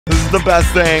the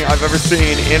best thing I've ever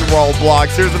seen in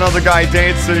Roblox. Here's another guy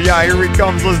dancing. Yeah, here he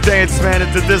comes. Let's dance, man.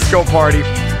 It's a disco party.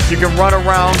 You can run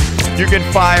around. You can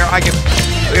fire. I can,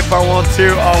 if I want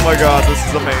to. Oh my god, this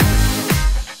is amazing.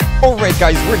 Alright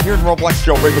guys, we're here in Roblox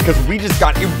Jailbreak because we just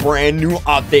got a brand new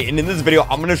update, and in this video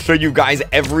I'm going to show you guys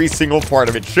every single part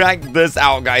of it. Check this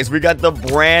out, guys. We got the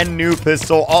brand new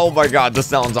pistol. Oh my god, this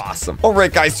sounds awesome.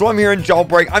 Alright guys, so I'm here in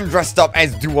Jailbreak. I'm dressed up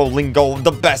as Duolingo,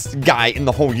 the best guy in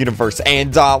the whole universe,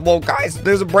 and well guys,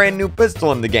 there's a brand new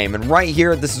pistol in the game, and right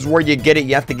here, this is where you get it.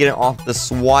 You have to get it off the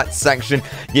SWAT section.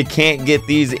 You can't get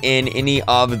these in any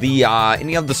of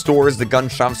the stores, the gun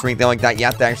shops or anything like that. You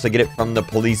have to actually get it from the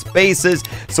police bases.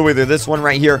 So either this one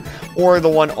right here or the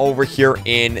one over here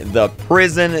in the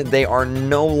prison. They are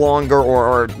no longer,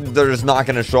 or they're just not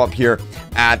going to show up here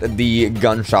at the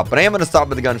gun shop. But I am going to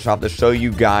stop at the gun shop to show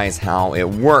you guys how it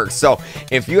works. So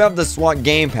if you have the SWAT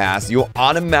game pass, you'll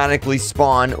automatically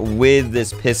spawn with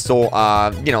this pistol,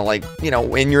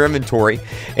 in your inventory.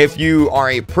 If you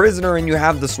are a prisoner and you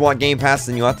have the SWAT game pass,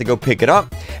 then you'll have to go pick it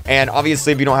up. And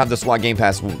obviously if you don't have the SWAT game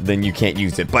pass, then you can't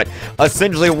use it. But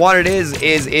essentially what it is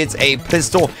it's a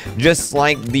pistol just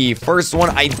like the first one.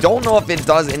 I don't know if it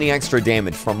does any extra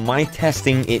damage. From my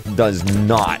testing, it does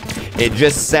not. It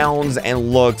just sounds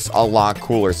and looks a lot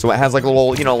cooler. So it has like a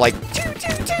little, like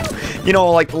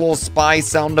the little spy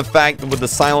sound effect with the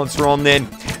silencer on then.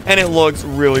 And it looks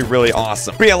really, really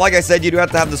awesome. But yeah, like I said, you do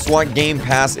have to have the SWAT game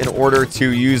pass in order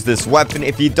to use this weapon.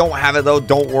 If you don't have it though,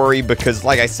 don't worry, because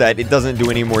like I said, it doesn't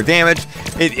do any more damage.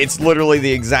 It's literally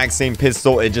the exact same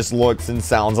pistol. It just looks and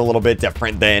sounds a little bit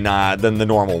different than the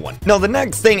normal one. Now, the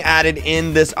next thing added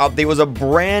in this update was a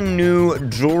brand new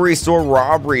jewelry store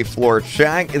robbery floor.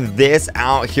 Check this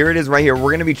out. Here it is right here.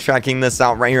 We're going to be checking this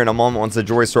out right here in a moment once the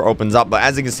jewelry store opens up. But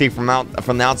as you can see from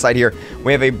the outside here,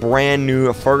 we have a brand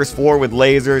new first floor with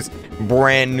lasers.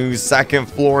 Brand new second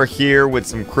floor here with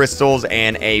some crystals,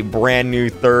 and a brand new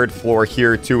third floor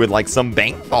here too with like some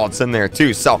bank vaults in there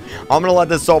too. So I'm gonna let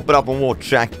this open up and we'll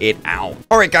check it out.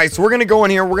 All right guys, so we're gonna go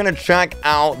in here. We're gonna check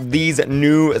out these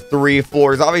new 3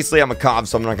 floors. Obviously I'm a cop,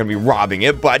 so I'm not gonna be robbing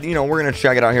it, but we're gonna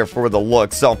check it out here for the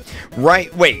look. So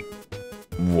wait,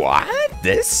 what?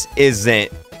 This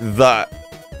isn't the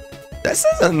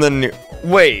new,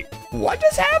 wait, what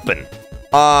just happened?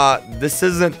 This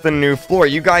isn't the new floor.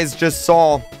 You guys just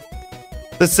saw.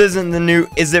 This isn't the new.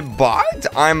 Is it bugged?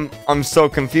 I'm so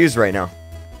confused right now.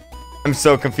 I'm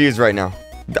so confused right now.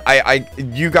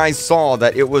 You guys saw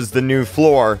that it was the new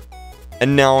floor,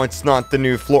 and now it's not the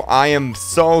new floor. I am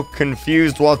so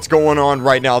confused what's going on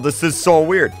right now. This is so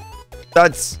weird.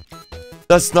 That's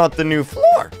not the new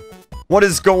floor. What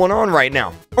is going on right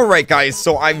now? Alright guys,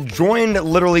 so I've joined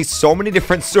literally so many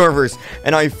different servers,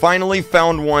 and I finally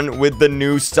found one with the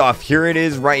new stuff. Here it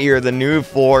is right here, the new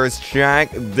floors. Check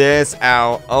this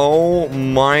out. Oh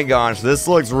my gosh, this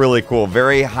looks really cool.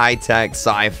 Very high-tech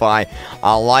sci-fi.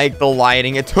 I like the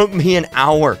lighting. It took me an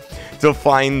hour to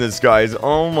find this, guys.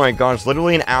 Oh my gosh,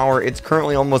 literally an hour. It's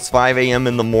currently almost 5 a.m.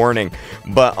 in the morning,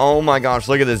 but oh my gosh,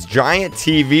 look at this giant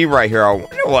TV right here. I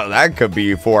wonder what that could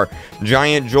be for.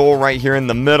 Giant Joel right here in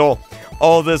the middle.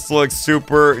 Oh, this looks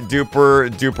super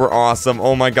duper awesome.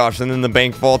 Oh my gosh, and then the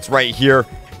bank vaults right here.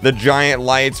 The giant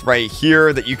lights right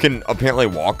here that you can apparently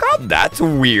walk up. That's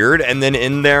weird. And then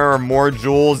in there are more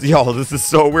jewels. Yo, this is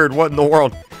so weird. What in the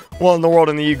world? Well, in the world,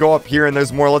 and then you go up here and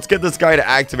there's more. Let's get this guy to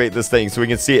activate this thing so we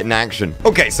can see it in action.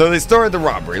 Okay, so they started the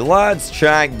robbery. Let's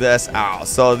check this out.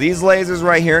 So these lasers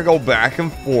right here go back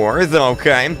and forth.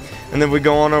 Okay, and then we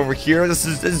go on over here. This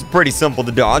is pretty simple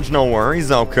to dodge. No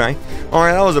worries. Okay. All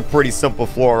right, that was a pretty simple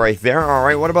floor right there. All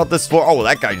right, what about this floor? Oh,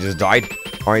 that guy just died.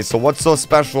 All right, so what's so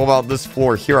special about this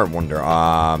floor here, I wonder?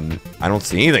 I don't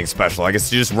see anything special. I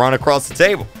guess you just run across the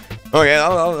table. Okay, that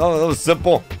was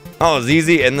simple. Oh, it was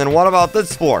easy. And then what about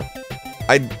this floor?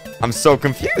 I'm so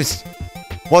confused.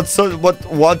 What's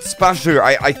special here?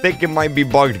 I think it might be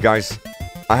bugged, guys.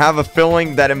 I have a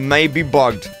feeling that it may be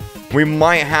bugged. We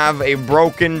might have a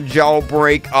broken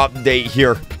jailbreak update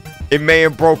here. It may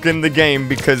have broken the game,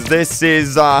 because this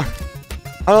is I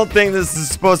don't think this is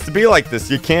supposed to be like this.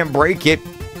 You can't break it.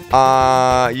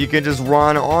 You can just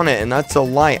run on it, and that's a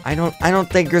light. I don't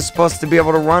think you're supposed to be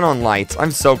able to run on lights.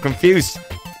 I'm so confused.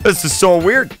 This is so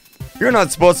weird. You're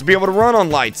not supposed to be able to run on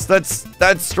lights.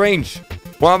 That's strange.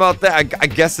 What about that? I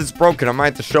guess it's broken. I might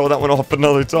have to show that one off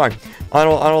another time. I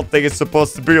don't think it's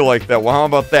supposed to be like that. Well, how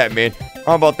about that, man?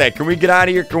 How about that? Can we get out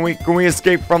of here? Can we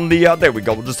escape from the there we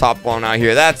go. We'll just hop on out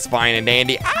here. That's fine and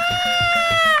dandy.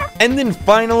 Ah! And then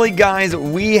finally, guys,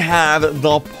 we have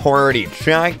the party.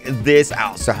 Check this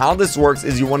out. So how this works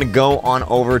is you want to go on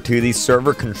over to the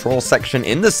server control section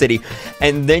in the city,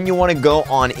 and then you want to go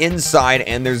on inside,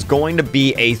 and there's going to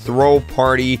be a throw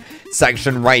party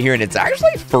section right here, and it's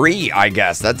actually free, I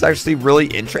guess. That's actually really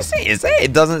interesting, is it?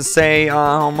 It doesn't say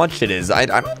how much it is. I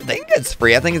don't think it's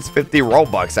free. I think it's 50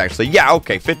 Robux, actually. Yeah,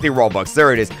 okay, 50 Robux.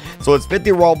 There it is. So it's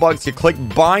 50 Robux. You click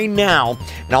buy now,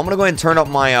 and I'm gonna go ahead and turn up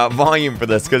my volume for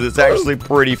this because it's actually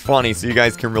pretty funny, so you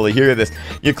guys can really hear this.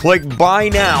 You click buy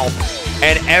now,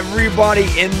 and everybody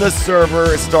in the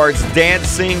server starts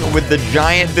dancing with the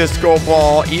giant disco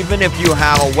ball, even if you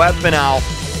have a weapon out,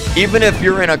 even if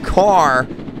you're in a car,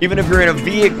 even if you're in a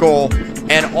vehicle.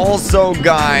 And also,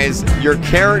 guys, your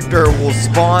character will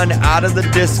spawn out of the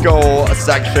disco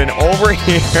section over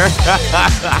here.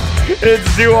 It's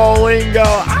Duolingo.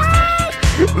 Ah!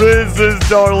 This is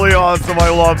totally awesome. I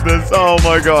love this. Oh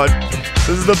my god.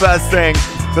 This is the best thing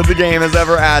that the game has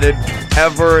ever added.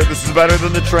 Ever. This is better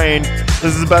than the train.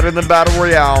 This is better than Battle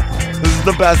Royale. This is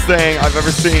the best thing I've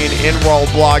ever seen in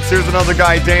Roblox. Here's another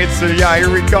guy dancing. Yeah,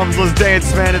 here he comes. Let's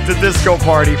dance, man. It's a disco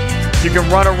party. You can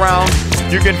run around.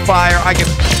 You can fire. I can,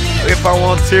 if I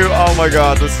want to. Oh my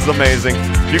god, this is amazing.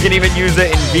 You can even use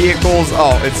it in vehicles.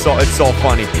 Oh, it's so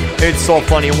funny. It's so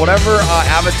funny. Whatever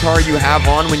avatar you have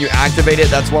on, when you activate it,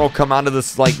 that's what will come out of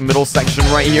this like middle section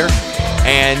right here.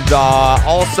 And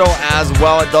also, as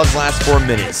well, it does last for a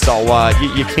minute. So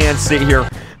you can sit here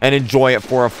and enjoy it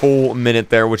for a full minute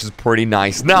there, which is pretty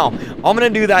nice. Now, I'm going to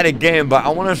do that again, but I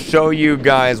want to show you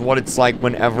guys what it's like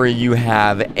whenever you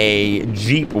have a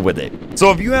Jeep with it. So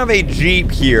if you have a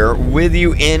Jeep here with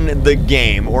you in the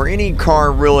game, or any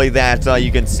car really that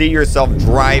you can see yourself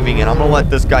driving, and I'm going to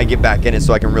let this guy get back in it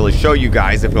so I can really show you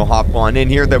guys. If you'll hop on in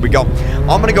here, there we go.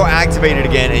 I'm going to go activate it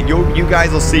again, and you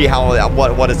guys will see how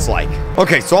what it's like.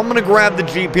 Okay, so I'm going to grab the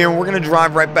Jeep here, and we're going to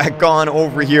drive right back on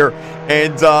over here.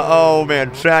 And, oh,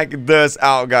 man, check this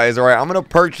out, guys. All right, I'm going to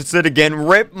purchase it again.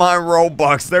 Rip my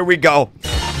Robux. There we go.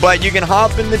 But you can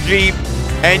hop in the Jeep,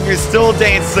 and you're still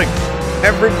dancing.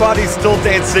 Everybody's still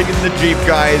dancing in the Jeep,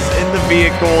 guys. In the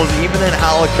vehicles, even in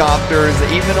helicopters,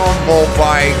 even on bull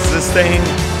bikes. This thing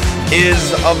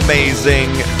is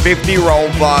amazing. 50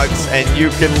 Robux, and you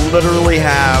can literally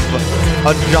have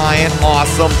a giant,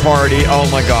 awesome party. Oh,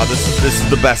 my God. This is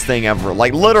the best thing ever.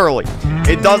 Like, literally.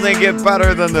 It doesn't get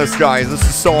better than this, guys. This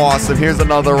is so awesome. Here's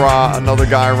another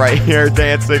guy right here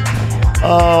dancing.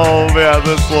 Oh, man,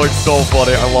 this looks so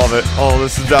funny. I love it. Oh,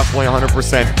 this is definitely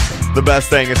 100% the best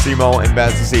thing Asimo and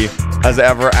Bazzi has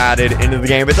ever added into the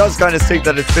game. It does kind of state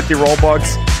that it's 50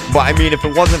 Robux, but I mean, if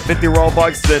it wasn't 50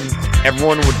 Robux, then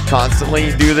everyone would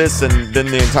constantly do this, and then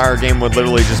the entire game would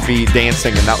literally just be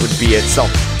dancing, and that would be it. So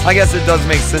I guess it does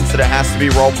make sense that it has to be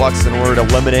Robux in order to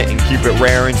limit it and keep it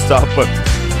rare and stuff, but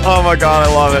oh my god,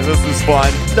 I love it. This is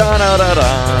fun.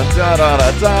 Da-da-da-da,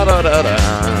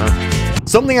 da-da-da-da-da-da-da.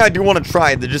 Something I do want to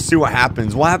try to just see what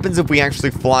happens. What happens if we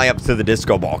actually fly up to the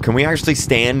disco ball? Can we actually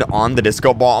stand on the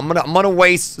disco ball? I'm gonna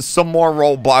waste some more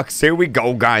Robux. Here we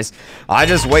go, guys. I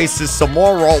just wasted some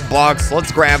more Robux.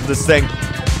 Let's grab this thing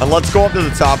and let's go up to the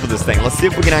top of this thing. Let's see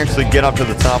if we can actually get up to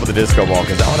the top of the disco ball,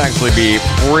 because that would actually be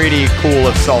pretty cool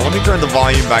if so. Let me turn the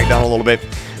volume back down a little bit.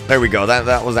 There we go.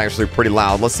 That was actually pretty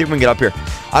loud. Let's see if we can get up here.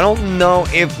 I don't know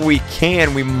if we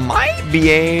can. We might be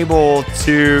able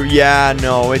to. Yeah,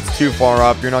 no, it's too far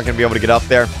up. You're not going to be able to get up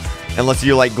there unless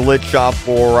you like glitch up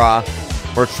or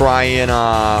try and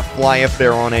fly up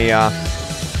there on a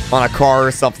car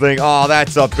or something. Oh,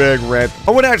 that's a big rip.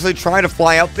 I would actually try to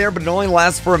fly up there, but it only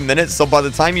lasts for a minute. So by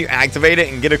the time you activate it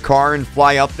and get a car and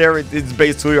fly up there, it's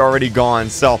basically already gone.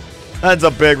 So that's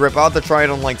a big rip. I'll have to try it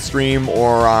on like stream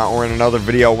or in another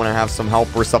video when I have some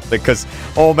help or something, because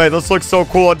oh man, this looks so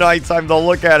cool at nighttime to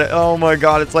look at it. Oh my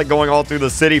god, it's like going all through the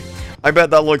city. I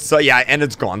bet that looks so, yeah, and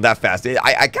it's gone that fast.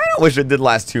 I kind of wish it did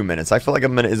last 2 minutes. I feel like a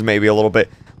minute is maybe a little bit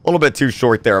too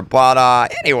short there, but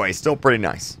anyway, still pretty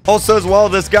nice. Also, as well,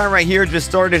 this guy right here just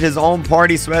started his own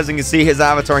party, so as you can see, his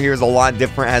avatar here is a lot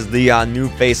different. Has the new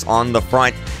face on the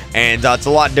front, and it's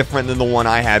a lot different than the one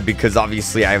I had, because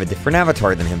obviously I have a different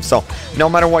avatar than him. So no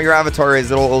matter what your avatar is,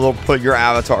 it'll put your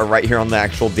avatar right here on the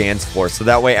actual dance floor, so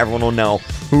that way everyone will know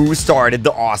who started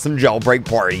the awesome jailbreak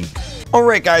party.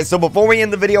 Alright guys, so before we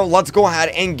end the video, let's go ahead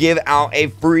and give out a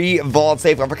free vault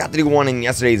safe. I forgot to do one in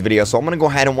yesterday's video, so I'm going to go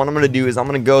ahead, and what I'm going to do is I'm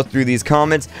going to go through these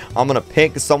comments. I'm going to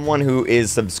pick someone who is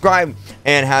subscribed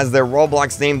and has their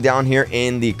Roblox name down here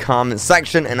in the comment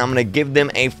section, and I'm going to give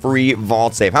them a free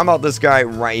vault safe. How about this guy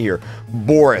right here?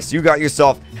 Boris, you got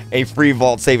yourself a free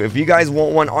vault safe. If you guys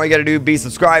want one, all you got to do is be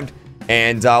subscribed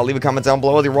and leave a comment down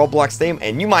below with your Roblox name,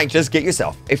 and you might just get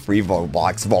yourself a free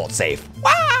Roblox vault safe.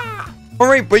 Wow!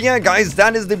 Alright, but yeah, guys,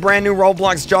 that is the brand new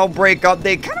Roblox Jailbreak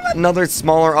update. Kind of another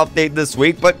smaller update this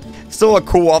week, but still a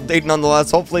cool update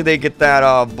nonetheless. Hopefully they get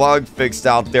that bug fixed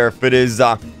out there if it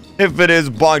is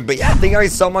bugged. But yeah, thank you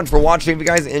guys so much for watching. If you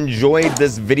guys enjoyed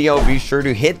this video, be sure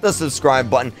to hit the subscribe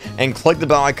button and click the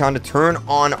bell icon to turn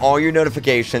on all your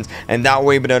notifications, and that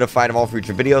way you'll be notified of all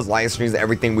future videos, live streams,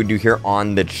 everything we do here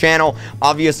on the channel.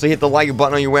 Obviously, hit the like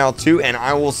button on your way out too, and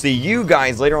I will see you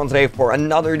guys later on today for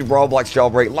another Roblox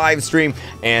Jailbreak live stream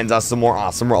and some more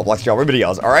awesome Roblox Jailbreak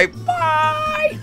videos. All right, bye.